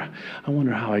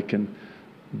wonder how I can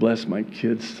bless my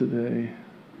kids today.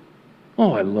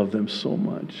 Oh, I love them so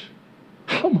much.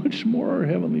 How much more our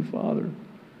Heavenly Father?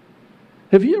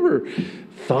 Have you ever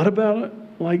thought about it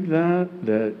like that?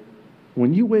 That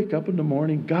when you wake up in the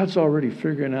morning, God's already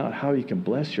figuring out how He can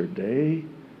bless your day?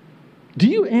 Do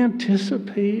you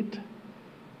anticipate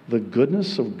the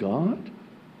goodness of God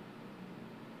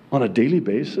on a daily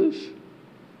basis?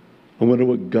 I wonder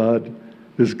what God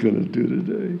is going to do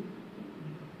today.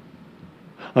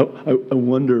 I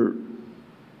wonder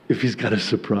if He's got a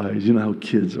surprise. You know how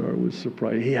kids are with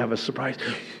surprise. Hey, have a surprise.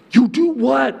 You do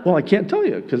what? Well, I can't tell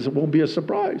you because it won't be a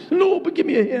surprise. No, but give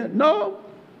me a hint. No,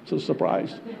 it's a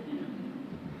surprise.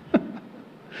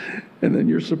 And then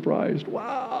you're surprised.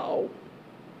 Wow.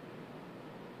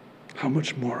 How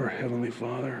much more our Heavenly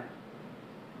Father?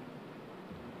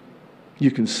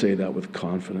 You can say that with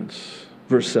confidence.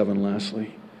 Verse 7,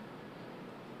 lastly.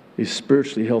 A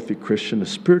spiritually healthy Christian, a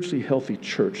spiritually healthy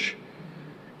church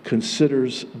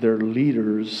considers their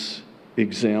leaders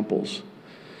examples.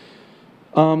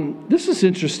 This is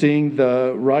interesting.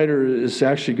 The writer is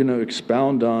actually going to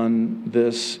expound on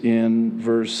this in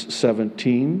verse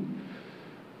 17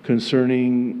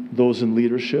 concerning those in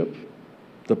leadership,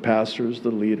 the pastors, the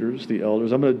leaders, the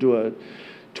elders. I'm going to do a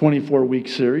 24-week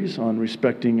series on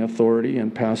respecting authority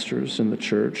and pastors in the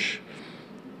church.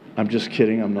 I'm just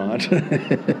kidding, I'm not.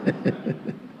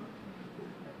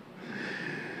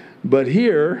 But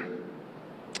here,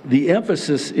 the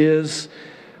emphasis is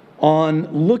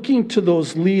on looking to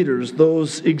those leaders,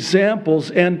 those examples,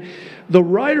 and the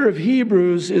writer of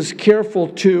Hebrews is careful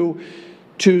to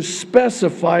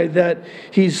specify that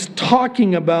he's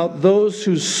talking about those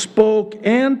who spoke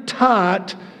and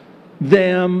taught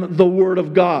them the Word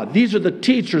of God. These are the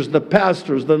teachers, the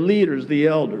pastors, the leaders, the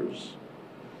elders.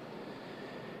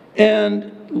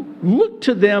 And look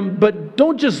to them, but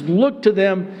don't just look to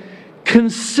them.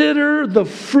 Consider the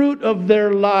fruit of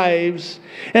their lives.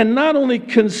 And not only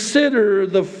consider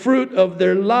the fruit of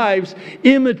their lives,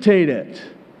 imitate it.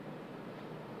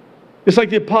 It's like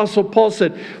the Apostle Paul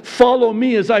said, follow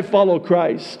me as I follow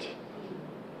Christ.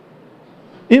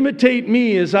 Imitate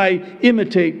me as I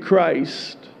imitate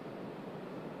Christ.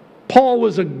 Paul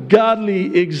was a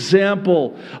godly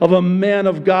example of a man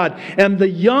of God. And the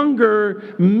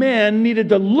younger men needed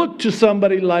to look to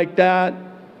somebody like that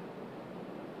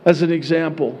as an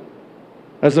example,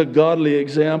 as a godly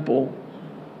example.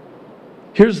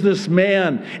 Here's this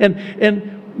man.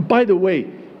 And by the way,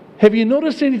 have you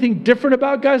noticed anything different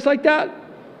about guys like that?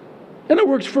 And it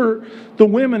works for the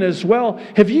women as well.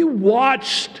 Have you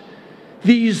watched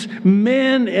these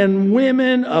men and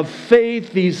women of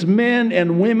faith, these men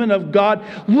and women of God,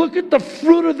 look at the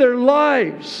fruit of their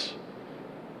lives.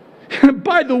 And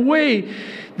by the way,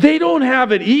 they don't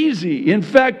have it easy. In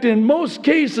fact, in most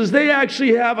cases, they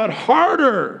actually have it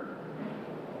harder.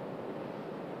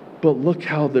 But look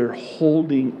how they're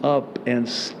holding up and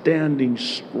standing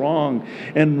strong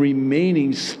and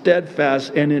remaining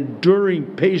steadfast and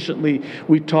enduring patiently.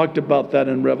 We talked about that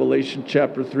in Revelation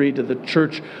chapter 3 to the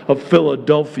church of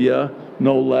Philadelphia,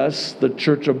 no less, the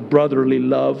church of brotherly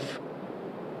love.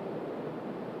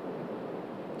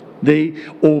 They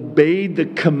obeyed the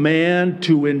command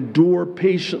to endure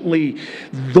patiently.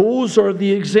 Those are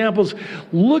the examples.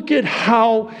 Look at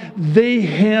how they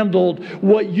handled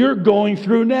what you're going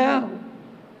through now.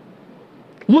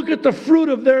 Look at the fruit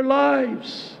of their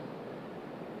lives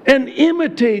and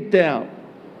imitate them.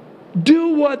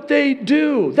 Do what they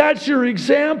do. That's your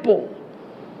example.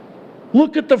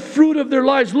 Look at the fruit of their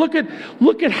lives. Look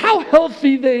at how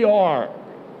healthy they are.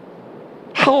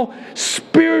 How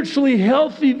spiritually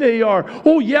healthy they are.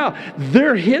 Oh yeah,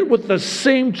 they're hit with the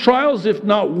same trials, if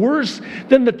not worse,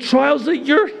 than the trials that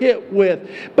you're hit with.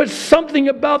 But something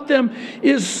about them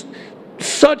is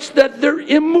such that they're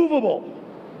immovable.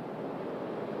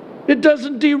 It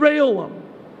doesn't derail them.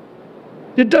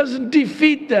 It doesn't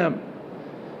defeat them.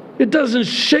 It doesn't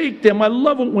shake them. I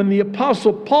love it when the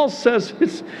Apostle Paul says,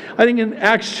 I think in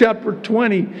Acts chapter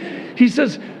 20, he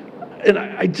says, and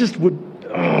I just would,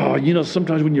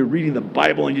 sometimes when you're reading the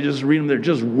Bible and you just read them, they're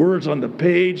just words on the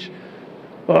page.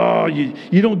 Oh,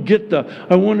 you don't get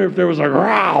I wonder if there was a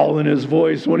growl in his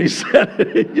voice when he said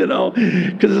it,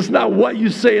 because it's not what you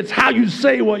say, it's how you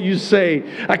say what you say.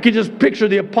 I can just picture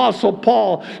the Apostle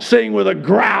Paul saying with a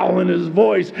growl in his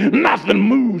voice, nothing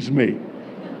moves me.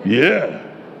 Yeah,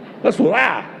 that's what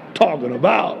I'm talking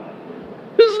about.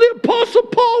 This is the Apostle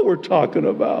Paul we're talking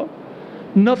about.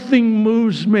 Nothing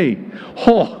moves me.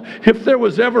 Oh, if there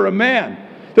was ever a man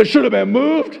that should have been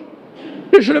moved,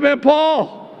 it should have been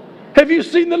Paul. Have you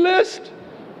seen the list?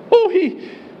 Oh,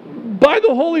 he, by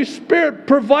the Holy Spirit,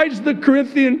 provides the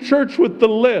Corinthian church with the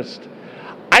list.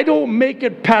 I don't make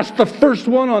it past the first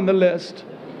one on the list.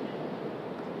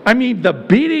 I mean, the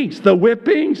beatings, the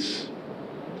whippings,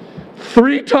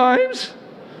 3 times.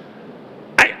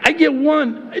 I get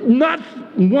not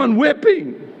one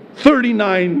whipping.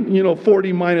 39,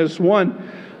 40 minus 1.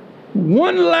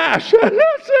 1 lash. I'm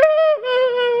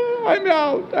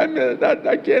out.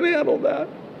 I can't handle that.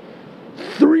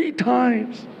 3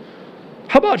 times.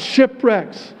 How about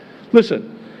shipwrecks?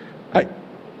 Listen,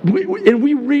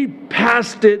 we read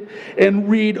past it and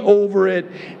read over it,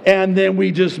 and then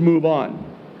we just move on.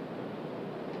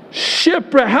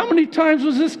 Shipwreck. How many times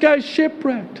was this guy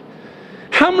shipwrecked?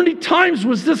 How many times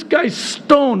was this guy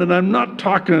stoned? And I'm not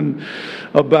talking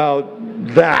about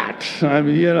that. I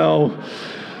mean,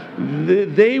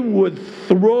 they would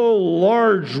throw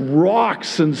large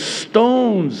rocks and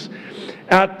stones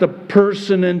at the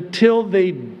person until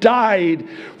they died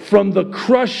from the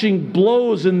crushing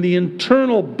blows and the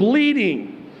internal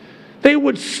bleeding. They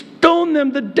would stone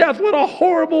them to death. What a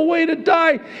horrible way to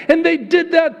die. And they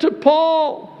did that to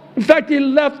Paul. In fact, they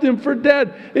left him for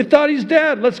dead. They thought he's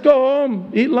dead. Let's go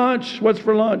home, eat lunch. What's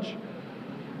for lunch?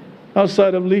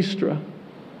 Outside of Lystra.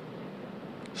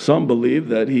 Some believe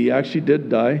that he actually did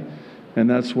die, and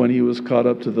that's when he was caught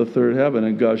up to the third heaven,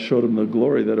 and God showed him the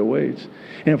glory that awaits.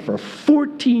 And for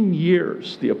 14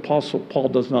 years, the Apostle Paul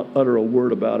does not utter a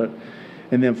word about it.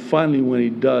 And then finally, when he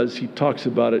does, he talks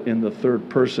about it in the third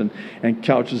person and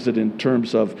couches it in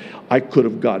terms of, I could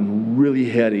have gotten really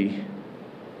heady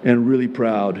and really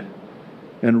proud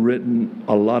and written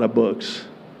a lot of books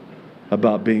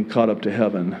about being caught up to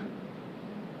heaven.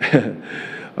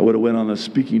 I would have went on a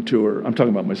speaking tour. I'm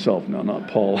talking about myself now, not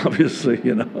Paul, obviously,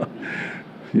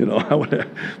 I would have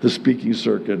the speaking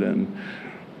circuit, and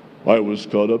I was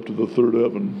caught up to the third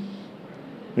heaven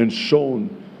and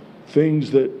shown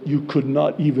things that you could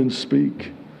not even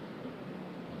speak.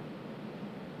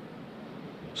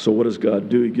 So what does God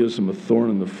do? He gives him a thorn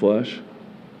in the flesh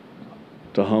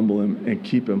to humble him and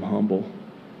keep him humble.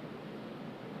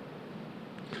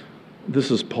 This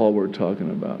is Paul we're talking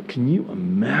about. Can you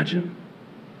imagine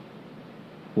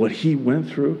what he went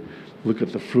through? Look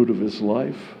at the fruit of his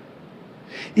life.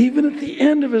 Even at the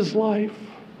end of his life,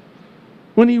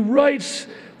 when he writes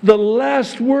the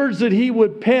last words that he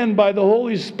would pen by the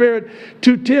Holy Spirit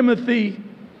to Timothy,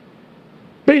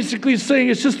 basically saying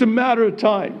it's just a matter of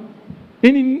time.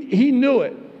 And he knew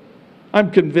it.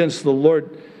 I'm convinced the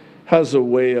Lord has a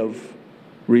way of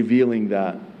revealing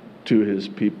that to his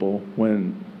people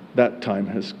when that time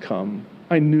has come.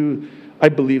 I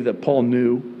believe that Paul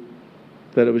knew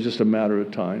that it was just a matter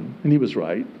of time. And he was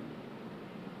right.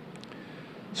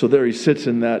 So there he sits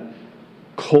in that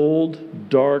cold,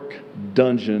 dark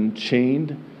dungeon,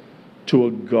 chained to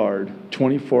a guard,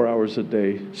 24 hours a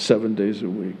day, 7 days a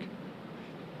week.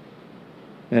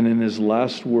 And in his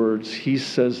last words, he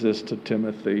says this to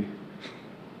Timothy: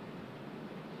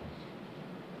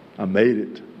 I made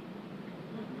it.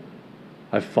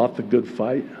 I fought the good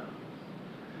fight.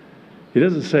 He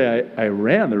doesn't say, I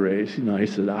ran the race. You know, he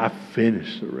said, I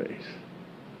finished the race.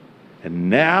 And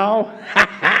now,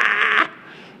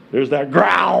 there's that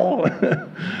growl.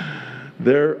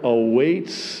 There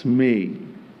awaits me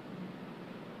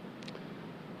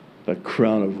the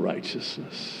crown of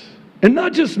righteousness. And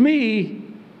not just me,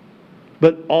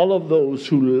 but all of those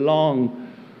who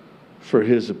long for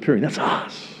his appearing. That's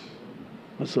us.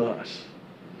 That's us.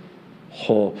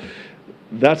 Oh,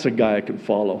 that's a guy I can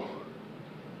follow.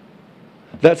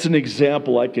 That's an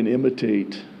example I can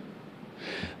imitate.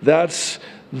 That's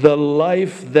the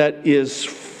life that is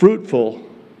fruitful,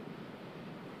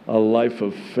 a life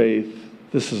of faith.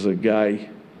 This is a guy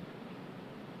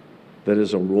that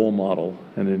is a role model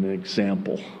and an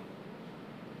example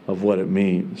of what it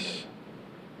means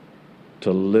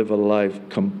to live a life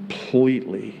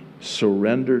completely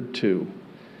surrendered to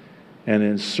and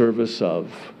in service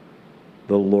of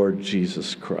the Lord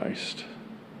Jesus Christ.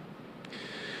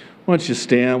 Why don't you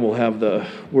stand? We'll have the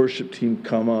worship team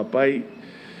come up. This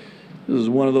is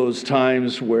one of those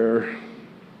times where,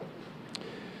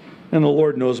 and the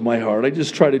Lord knows my heart, I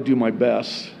just try to do my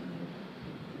best.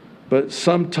 But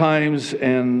sometimes,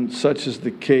 and such is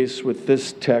the case with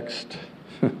this text,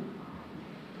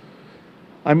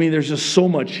 I mean, there's just so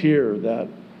much here that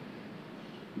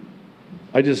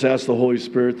I just ask the Holy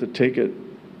Spirit to take it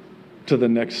to the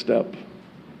next step.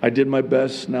 I did my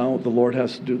best, now the Lord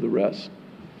has to do the rest.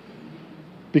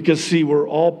 Because, see, we're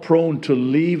all prone to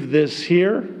leave this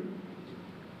here.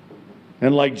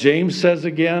 And like James says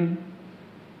again,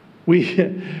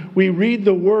 we read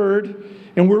the Word,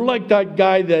 and we're like that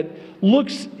guy that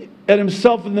looks at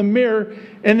himself in the mirror,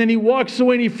 and then he walks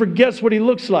away and he forgets what he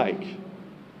looks like.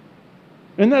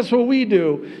 And that's what we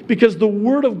do, because the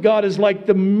Word of God is like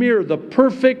the mirror. The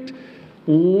perfect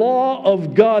law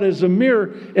of God is a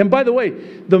mirror. And by the way,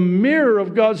 the mirror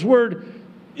of God's Word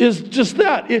is just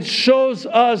that. It shows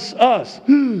us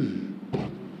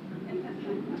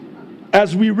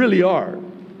as we really are.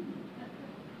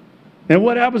 And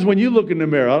what happens when you look in the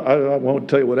mirror? I won't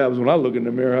tell you what happens when I look in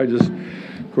the mirror.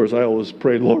 Of course, I always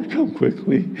pray, Lord, come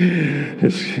quickly.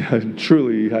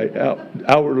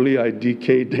 Outwardly, I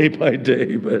decay day by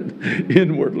day, but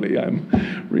inwardly,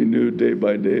 I'm renewed day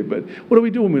by day. But what do we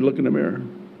do when we look in the mirror?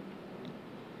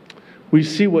 We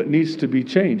see what needs to be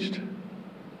changed.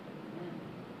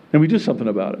 And we do something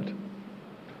about it.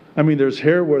 I mean, there's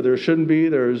hair where there shouldn't be.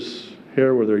 There's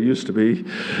hair where there used to be.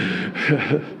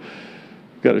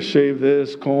 Got to shave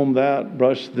this, comb that,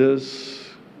 brush this,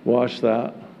 wash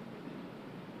that.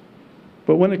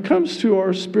 But when it comes to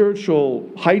our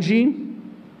spiritual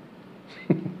hygiene,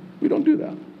 we don't do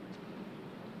that. You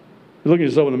look at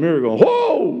yourself in the mirror going,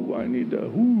 whoa, I need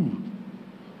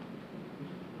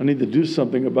to do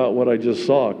something about what I just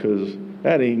saw, because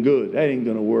that ain't good. That ain't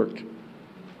going to work.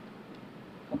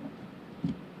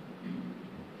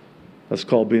 That's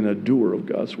called being a doer of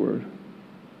God's Word,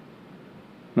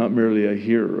 not merely a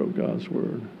hearer of God's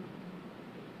Word.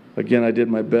 Again, I did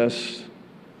my best.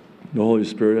 The Holy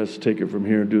Spirit has to take it from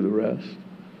here and do the rest.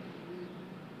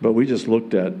 But we just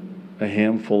looked at a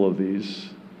handful of these.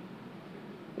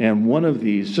 And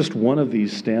just one of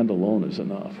these stand alone is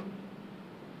enough.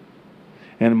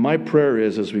 And my prayer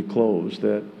is, as we close,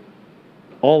 that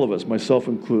all of us, myself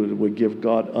included, would give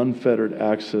God unfettered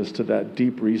access to that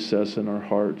deep recess in our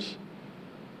hearts,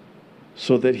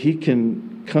 so that He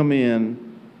can come in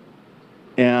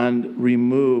and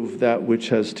remove that which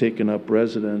has taken up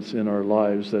residence in our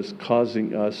lives that's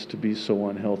causing us to be so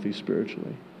unhealthy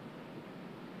spiritually.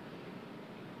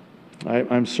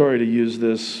 I'm sorry to use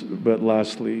this, but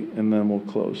lastly, and then we'll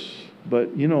close. But,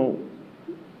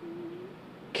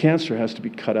 cancer has to be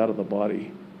cut out of the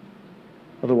body.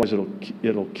 Otherwise,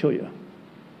 it'll kill you.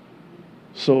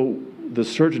 So the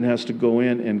surgeon has to go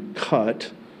in and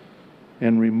cut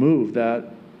and remove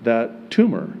that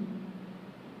tumor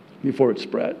before it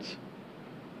spreads,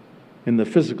 in the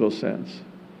physical sense.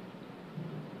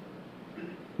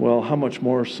 Well, how much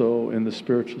more so in the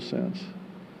spiritual sense?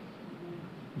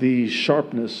 The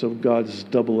sharpness of God's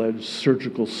double-edged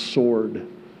surgical sword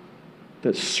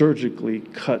that surgically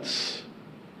cuts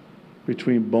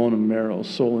between bone and marrow,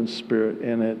 soul and spirit,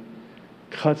 and it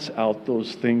cuts out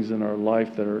those things in our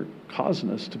life that are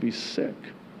causing us to be sick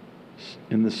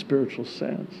in the spiritual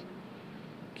sense.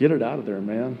 Get it out of there,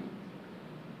 man.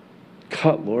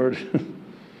 Cut, Lord. Can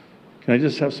I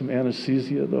just have some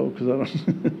anesthesia, though? Because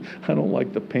I don't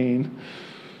like the pain.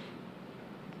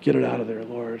 Get it out of there,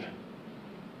 Lord.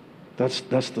 That's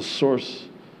the source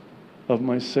of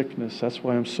my sickness. That's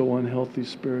why I'm so unhealthy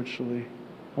spiritually.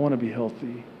 I want to be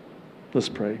healthy. Let's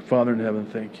pray. Father in heaven,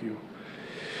 thank you.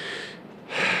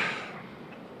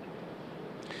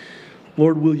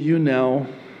 Lord, will you now,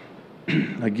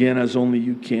 again, as only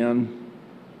you can,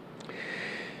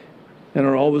 and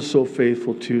are always so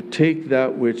faithful to, take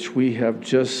that which we have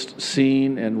just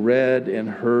seen and read and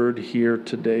heard here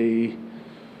today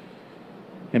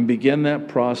and begin that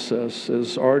process,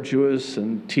 as arduous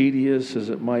and tedious as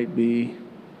it might be,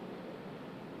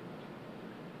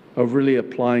 of really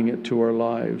applying it to our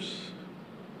lives.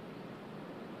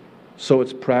 So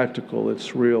it's practical,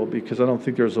 it's real, because I don't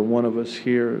think there's a one of us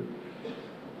here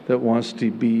that wants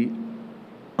to be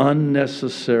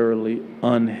unnecessarily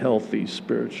unhealthy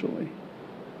spiritually.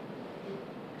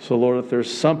 So Lord, if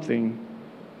there's something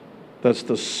that's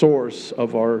the source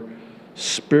of our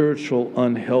spiritual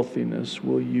unhealthiness,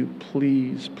 will you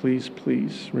please, please,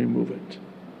 please remove it?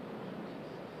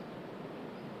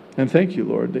 And thank you,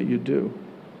 Lord, that you do.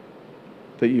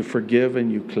 That you forgive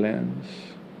and you cleanse.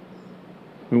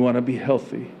 We want to be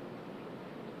healthy.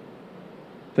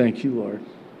 Thank you, Lord.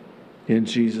 In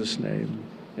Jesus' name,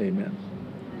 amen.